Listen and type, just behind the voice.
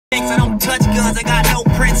I don't touch guns, I got no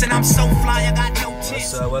prints, and I'm so fly, I got no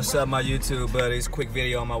tips. What's up, my YouTube buddies? Quick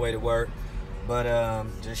video on my way to work, but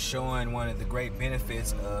just showing one of the great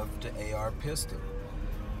benefits of the AR pistol.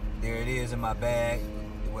 There it is in my bag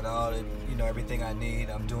with all the, everything I need.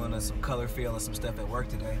 I'm doing some color fill and some stuff at work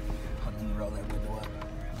today. Hold on, let me roll that window up.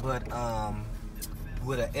 But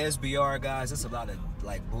with an SBR, guys, it's a lot of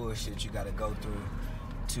like bullshit you got to go through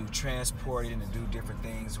to transport it and to do different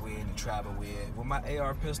things with and travel with. With my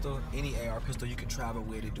AR pistol, any AR pistol you can travel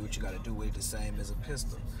with and do what you got to do with it the same as a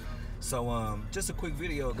pistol. So just a quick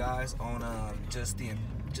video, guys, on just the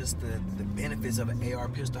benefits of an AR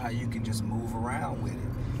pistol, how you can just move around with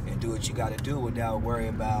it and do what you got to do without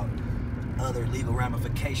worrying about other legal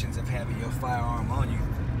ramifications of having your firearm on you.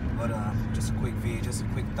 But just a quick video, just a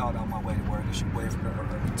quick thought on my way to work. It's your boy from the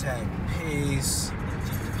Urban Tag. Peace.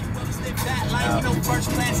 Live that life, no first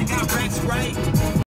class, it got racks right.